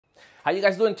How you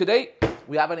guys doing today?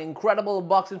 We have an incredible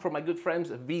unboxing from my good friends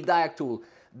Vdiagtool.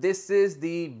 This is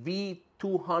the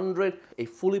V200, a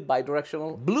fully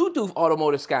bidirectional Bluetooth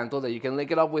automotive Scantool that you can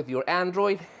link it up with your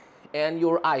Android and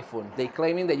your iPhone. They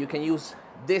claiming that you can use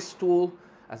this tool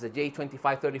as a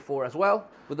J2534 as well,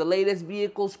 with the latest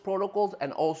vehicles, protocols,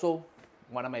 and also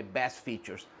one of my best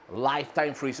features,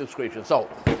 lifetime free subscription. So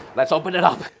let's open it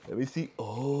up. Let me see.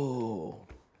 Oh,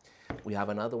 we have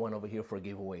another one over here for a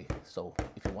giveaway. So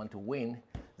if you want to win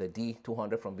the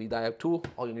D200 from Vdiagtool,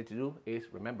 all you need to do is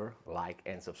remember, like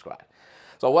and subscribe.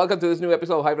 So welcome to this new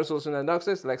episode of Hybrid Solutions and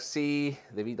Diagnostics. Let's see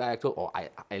the Vdiagtool. Oh,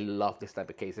 I love this type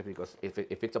of cases because if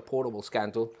it's a portable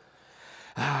Scantool,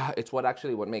 it's what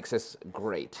makes this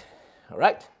great. All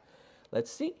right,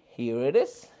 let's see. Here it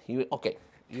is. Okay,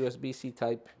 USB-C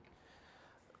type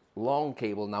long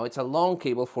cable. Now it's a long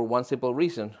cable for one simple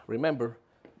reason. Remember,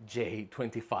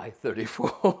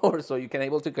 J2534. So you can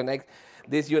able to connect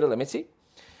this unit. Let me see.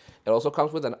 It also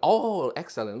comes with an, oh,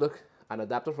 excellent, look, an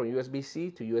adapter from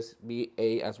USB-C to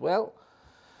USB-A as well.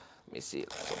 Let me see,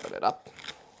 let's open it up.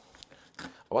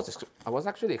 I was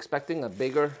actually expecting a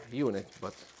bigger unit,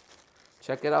 but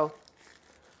check it out.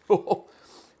 Oh,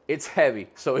 it's heavy,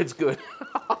 so it's good.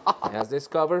 It has this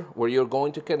cover where you're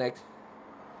going to connect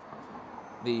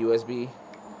the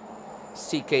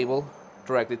USB-C cable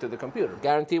directly to the computer.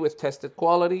 Guaranteed with tested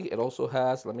quality. It also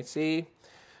has, let me see,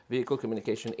 vehicle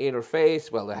communication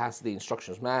interface. Well, it has the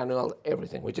instructions manual,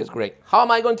 everything, which is great. How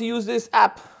am I going to use this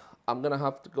app? I'm gonna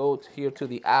have to go here to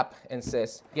the app and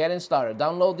says, getting started,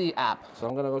 download the app. So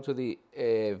I'm gonna go to the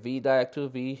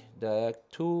Vdiagtool.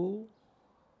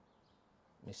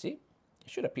 Let me see, it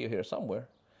should appear here somewhere.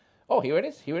 Oh, here it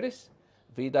is,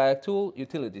 Vdiagtool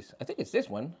Utilities. I think it's this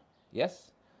one,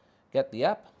 yes. Get the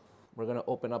app. We're gonna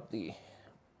open up the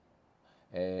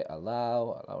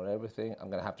allow everything. I'm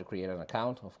gonna have to create an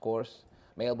account, of course.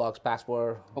 Mailbox,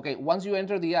 password. Okay, once you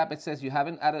enter the app, it says you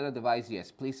haven't added a device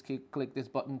yet. Please click this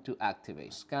button to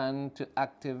activate. Scan to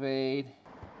activate.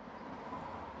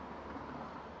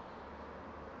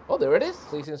 Oh, there it is.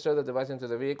 Please insert the device into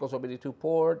the vehicle's OBD2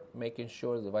 port, making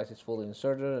sure the device is fully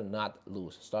inserted and not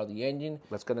loose. Start the engine.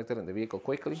 Let's connect it in the vehicle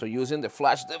quickly. So using the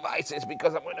flash devices,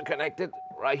 because I'm gonna connect it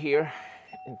right here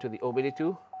into the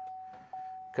OBD2.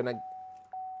 Connect.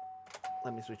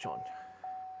 Let me switch on.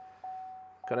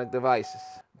 Connect devices.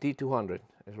 D200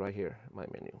 is right here, my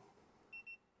menu.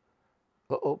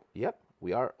 Uh-oh, yep,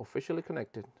 we are officially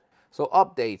connected. So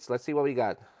updates, let's see what we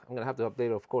got. I'm gonna have to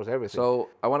update, of course, everything. So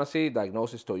I wanna see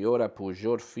Diagnostics, Toyota,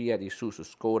 Peugeot, Fiat, Isuzu,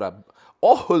 Skoda.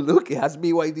 Oh, look, it has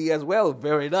BYD as well,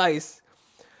 very nice.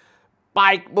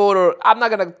 Bike motor, I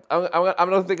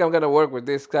don't think I'm gonna work with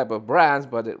this type of brands,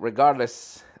 but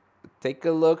regardless, take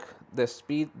a look, the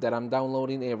speed that I'm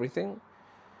downloading everything.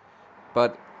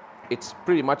 But it's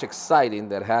pretty much exciting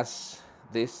that has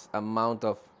this amount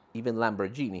of, even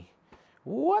Lamborghini.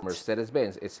 What?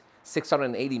 Mercedes-Benz, it's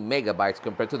 680 megabytes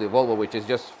compared to the Volvo, which is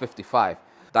just 55.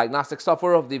 Diagnostic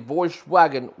software of the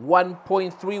Volkswagen,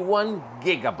 1.31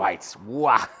 gigabytes.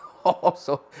 Wow.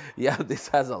 So yeah, this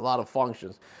has a lot of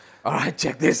functions. All right,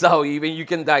 check this out. Even you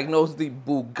can diagnose the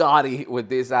Bugatti with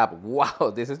this app.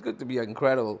 Wow, this is going to be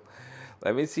incredible.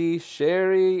 Let me see,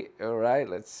 Sherry, all right,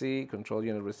 let's see, control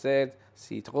unit reset,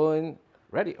 Citroen,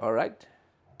 ready, all right,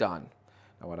 done.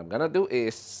 Now what I'm gonna do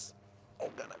is,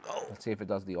 let's see if it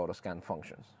does the auto scan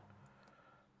functions.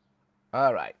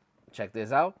 All right, check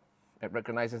this out. It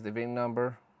recognizes the VIN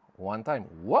number one time.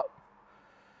 What?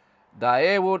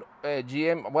 Daewoo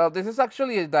GM, well, this is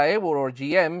actually a Daewoo or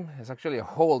GM. It's actually a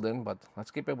Holden, but let's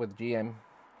keep it with GM.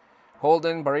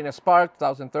 Holden, Barina Spark,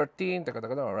 2013,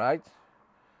 all right.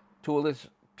 Tool is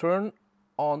turn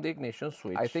on the ignition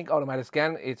switch. I think automatic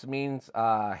scan, it means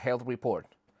health report.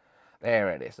 There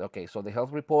it is. Okay, so the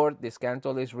health report, the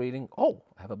Scantool is reading. Oh,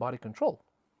 I have a body control.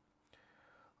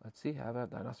 Let's see, I have a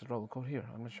diagnostic trouble code here.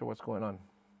 I'm not sure what's going on.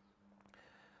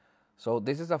 So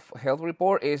this is a health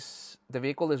report. Is the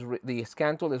vehicle is the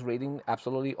Scantool is reading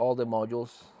absolutely all the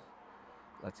modules.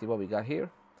 Let's see what we got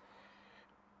here.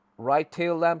 Right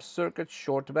tail lamp circuit,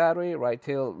 short battery. Right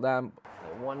tail lamp.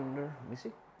 I wonder. Let me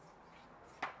see.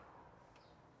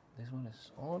 This one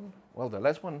is on. Well, the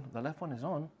left one is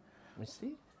on. Let me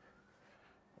see.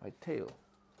 Right tail.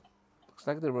 Looks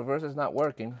like the reverse is not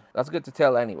working. That's good to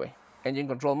tell anyway. Engine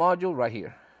control module right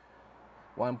here.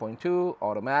 1.2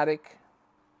 automatic.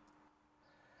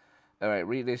 All right,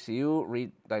 read ECU,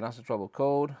 read diagnostic trouble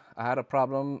code. I had a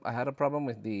problem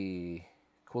with the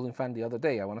cooling fan the other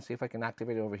day. I want to see if I can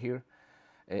activate it over here.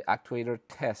 Actuator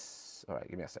tests. All right,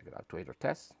 give me a second. Actuator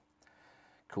test.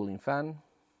 Cooling fan.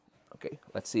 Okay,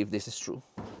 let's see if this is true.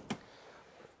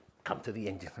 Come to the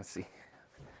engine, let's see.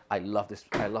 I love this.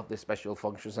 I love the special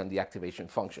functions and the activation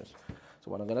functions.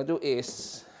 So what I'm gonna do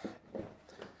is,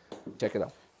 check it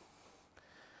out.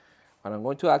 What I'm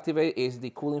going to activate is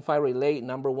the cooling fan relay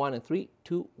number 1 and 3,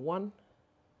 2, 1.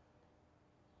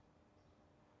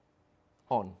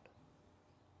 On.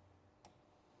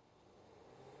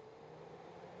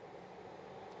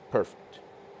 Perfect.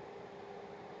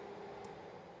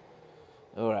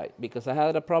 All right, because I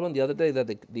had a problem the other day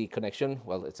that the connection,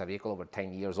 well, it's a vehicle over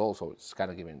 10 years old, so it's kind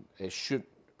of given, it should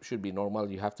be normal.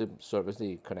 You have to service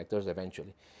the connectors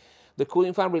eventually. The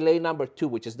cooling fan relay number 2,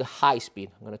 which is the high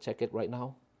speed. I'm gonna check it right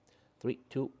now. 3,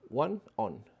 2, 1,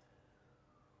 on.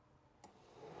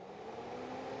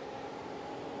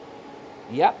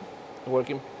 Yep,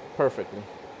 working perfectly.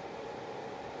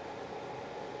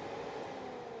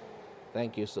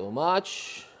 Thank you so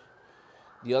much.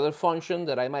 The other function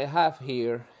that I might have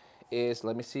here is,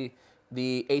 let me see,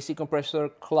 the AC compressor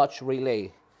clutch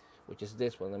relay, which is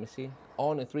this one. Let me see.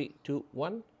 On in 3, 2,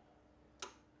 1.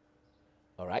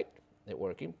 All right, it's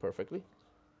working perfectly.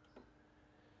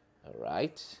 All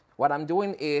right. What I'm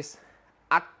doing is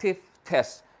active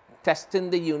test, testing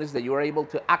the units that you are able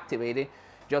to activate it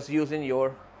just using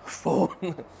your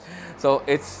phone. So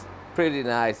it's pretty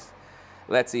nice.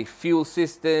 Let's see, fuel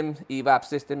system, evap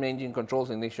system, engine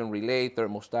controls, ignition relay,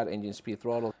 thermostat, engine speed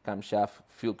throttle, camshaft,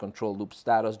 fuel control loop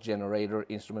status, generator,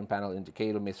 instrument panel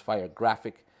indicator, misfire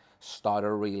graphic,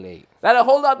 starter relay. Now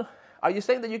hold on, are you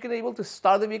saying that you can be able to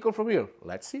start the vehicle from here?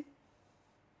 Let's see.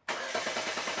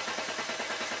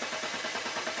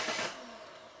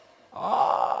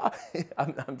 Ah,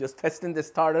 I'm just testing the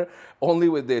starter only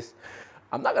with this.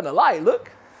 I'm not gonna lie,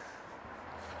 look.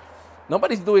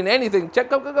 Nobody's doing anything. Check.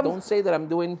 Don't say that I'm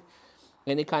doing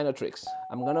any kind of tricks.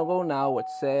 I'm gonna go now. What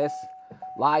says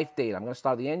live data. I'm gonna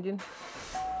start the engine.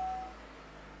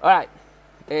 All right.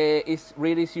 It's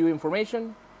reads you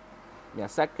information. Give me a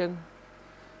second.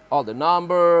 All the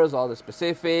numbers, all the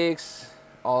specifics,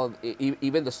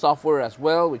 even the software as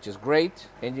well, which is great.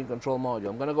 Engine control module.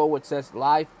 I'm gonna go where it says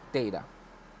live data.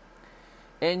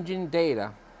 Engine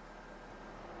data.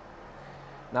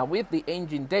 Now with the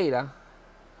engine data,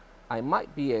 I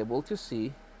might be able to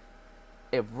see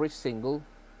every single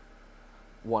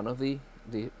one of the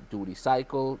duty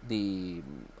cycle, the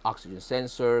oxygen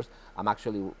sensors. I'm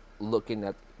actually looking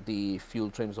at the fuel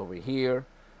trims over here.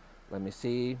 Let me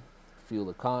see, fuel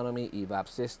economy, evap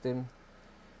system,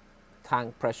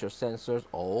 tank pressure sensors.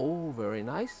 Oh, very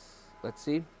nice. Let's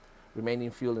see,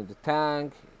 remaining fuel in the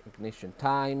tank, ignition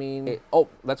timing. Oh,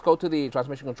 let's go to the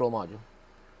transmission control module.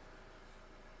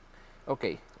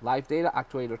 Okay, live data,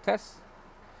 actuator test,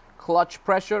 clutch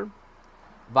pressure,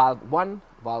 valve 1,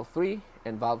 valve 3,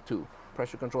 and valve 2.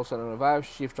 Pressure control cylinder valve,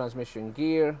 shift transmission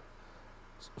gear.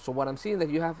 So what I'm seeing that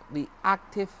you have the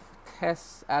active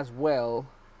tests as well.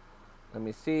 Let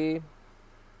me see.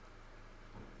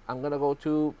 I'm gonna go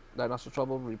to diagnostic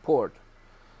trouble report.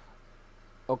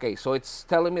 Okay, so it's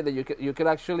telling me that you could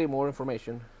actually, more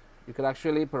information, you could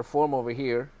actually perform over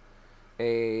here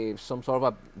some sort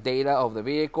of a data of the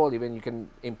vehicle. Even you can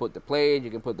input the plate, you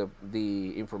can put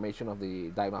the information of the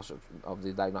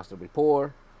diagnostic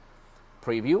report.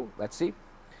 Preview, let's see.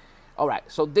 All right,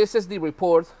 so this is the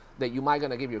report that you might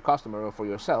gonna give your customer or for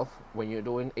yourself when you're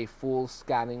doing a full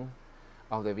scanning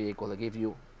of the vehicle. They give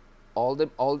you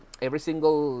every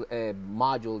single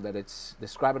module that it's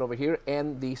described over here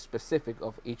and the specific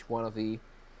of each one of the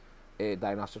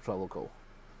diagnostic trouble code.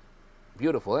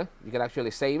 Beautiful, eh? You can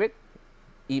actually save it,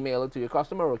 email it to your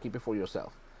customer, or keep it for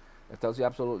yourself. It tells you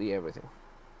absolutely everything.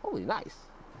 Holy nice.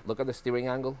 Look at the steering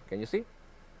angle. Can you see?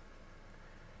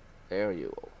 There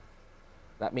you go.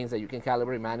 That means that you can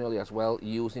calibrate manually as well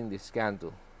using the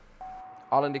Scantool.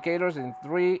 All indicators in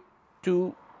 3,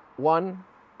 2, 1.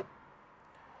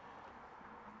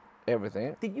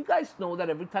 Everything. Did you guys know that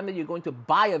every time that you're going to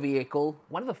buy a vehicle,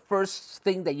 one of the first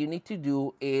things that you need to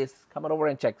do is come on over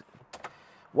and check.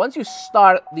 Once you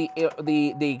start the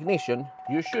ignition,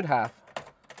 you should have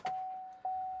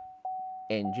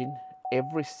engine,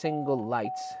 every single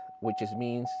lights, which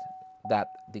means that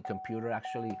the computer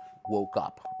actually woke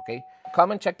up, okay?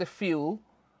 Come and check the fuel.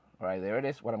 All right, there it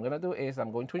is. What I'm gonna do is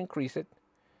I'm going to increase it.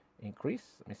 Increase,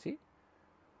 let me see.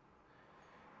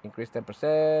 Increase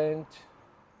 10%,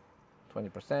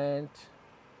 20%,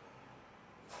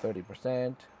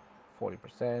 30%,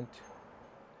 40%,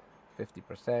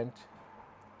 50%.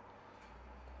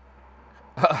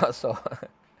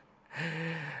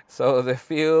 So the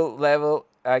fuel level,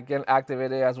 I can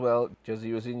activate it as well just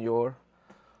using your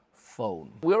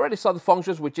phone. We already saw the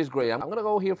functions, which is great. I'm gonna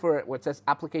go here for what says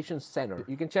Application Center.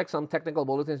 You can check some technical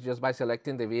bulletins just by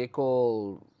selecting the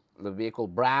vehicle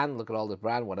brand. Look at all the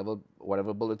brand,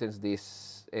 whatever bulletins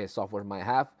this software might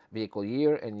have, vehicle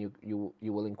year, and you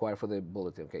will inquire for the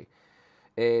bulletin. Okay.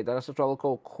 Diagnostic trouble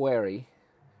code query,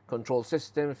 control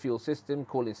system, fuel system,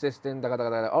 cooling system. Da, da, da,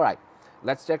 da. All right.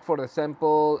 Let's check for the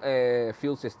sample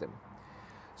fuel system.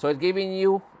 So it's giving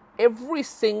you every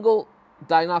single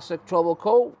diagnostic trouble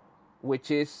code, which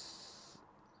is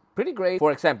pretty great.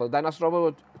 For example, diagnostic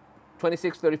trouble code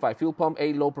 2635, fuel pump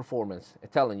A low performance.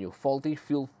 It's telling you faulty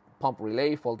fuel pump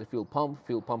relay, faulty fuel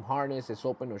pump harness is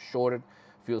open or shorted,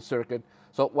 fuel circuit.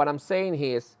 So what I'm saying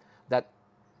here is that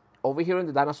over here in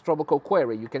the diagnostic trouble code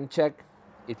query, you can check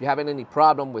if you're having any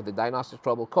problem with the diagnostic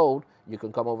trouble code. You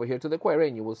can come over here to the query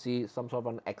and you will see some sort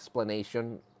of an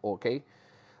explanation. Okay,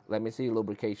 let me see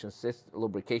lubrication system,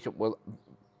 lubrication, well,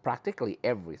 practically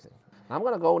everything. I'm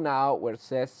gonna go now where it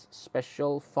says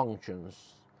special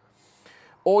functions.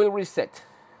 Oil reset,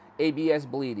 ABS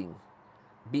bleeding,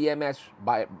 BMS,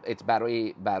 it's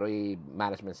battery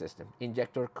management system,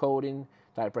 injector coding,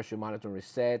 tire pressure monitoring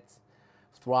reset,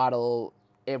 throttle,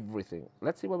 everything.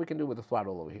 Let's see what we can do with the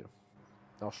throttle over here.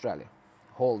 Australia,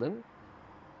 Holden,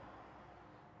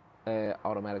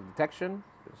 automatic detection,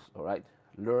 all right,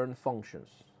 learn functions,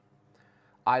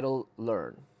 idle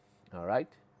learn, all right,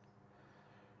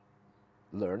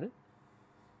 learn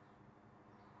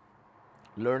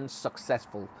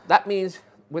successful. That means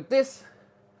with this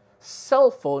cell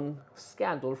phone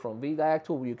Scantool from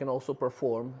Vdiagtool, you can also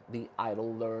perform the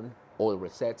idle learn, oil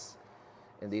resets,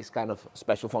 and these kind of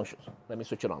special functions. Let me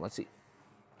switch it on, let's see.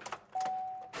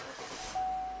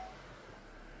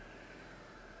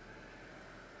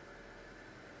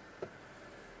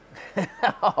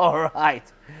 All right.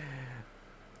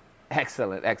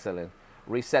 Excellent, excellent.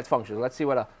 Reset functions. Let's see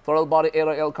what a throttle body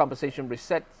air compensation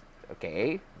reset.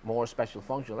 Okay, more special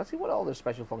functions. Let's see what other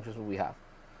special functions we have.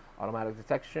 Automatic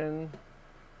detection.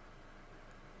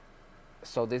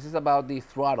 So this is about the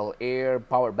throttle, air,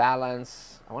 power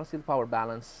balance. I want to see the power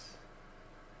balance.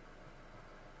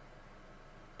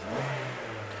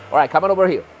 All right, come on over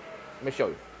here. Let me show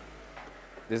you.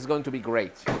 This is going to be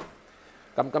great.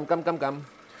 Come.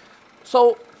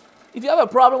 So if you have a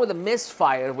problem with a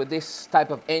misfire with this type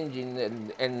of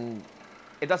engine, and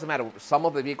it doesn't matter, some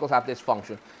of the vehicles have this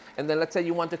function, and then let's say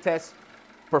you want to test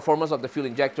performance of the fuel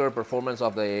injector, performance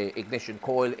of the ignition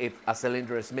coil, if a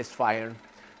cylinder is misfiring,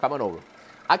 come on over.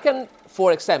 I can,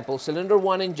 for example, cylinder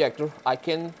 1 injector, I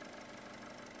can,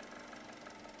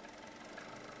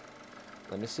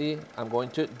 let me see, I'm going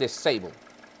to disable.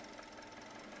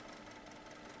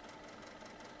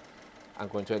 I'm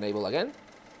going to enable again.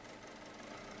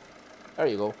 There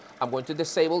you go. I'm going to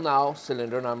disable now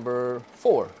cylinder number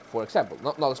 4, for example.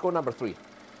 No, let's go number 3.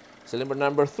 Cylinder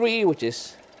number 3, which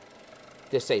is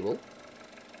disabled.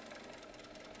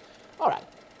 All right.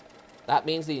 That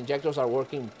means the injectors are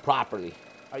working properly.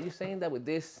 Are you saying that with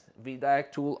this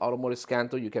Vdiagtool automotive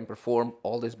Scantool you can perform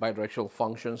all these bidirectional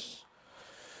functions?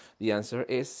 The answer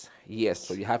is yes.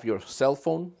 So you have your cell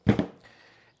phone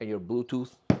and your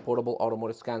Bluetooth portable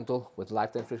automotive Scantool with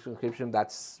lifetime subscription.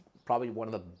 That's probably one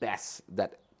of the best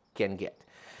that can get.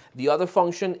 The other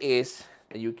function is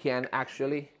that you can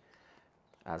actually,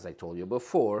 as I told you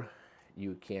before,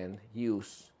 you can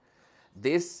use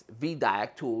this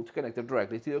Vdiagtool to connect it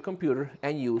directly to your computer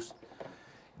and use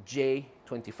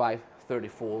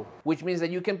J2534, which means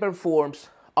that you can perform,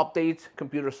 update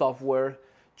computer software,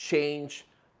 change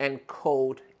and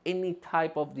code any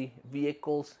type of the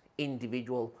vehicle's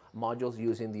individual modules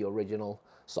using the original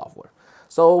software.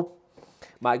 So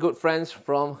my good friends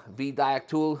from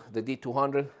Vdiagtool, the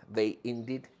D200, they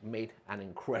indeed made an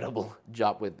incredible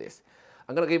job with this.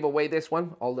 I'm gonna give away this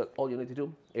one. All you need to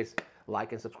do is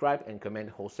like and subscribe and comment,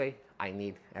 Jose, I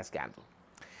need a Scantool.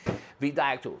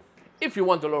 Vdiagtool. If you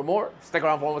want to learn more, stick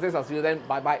around for more of this. I'll see you then.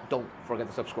 Bye-bye. Don't forget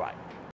to subscribe.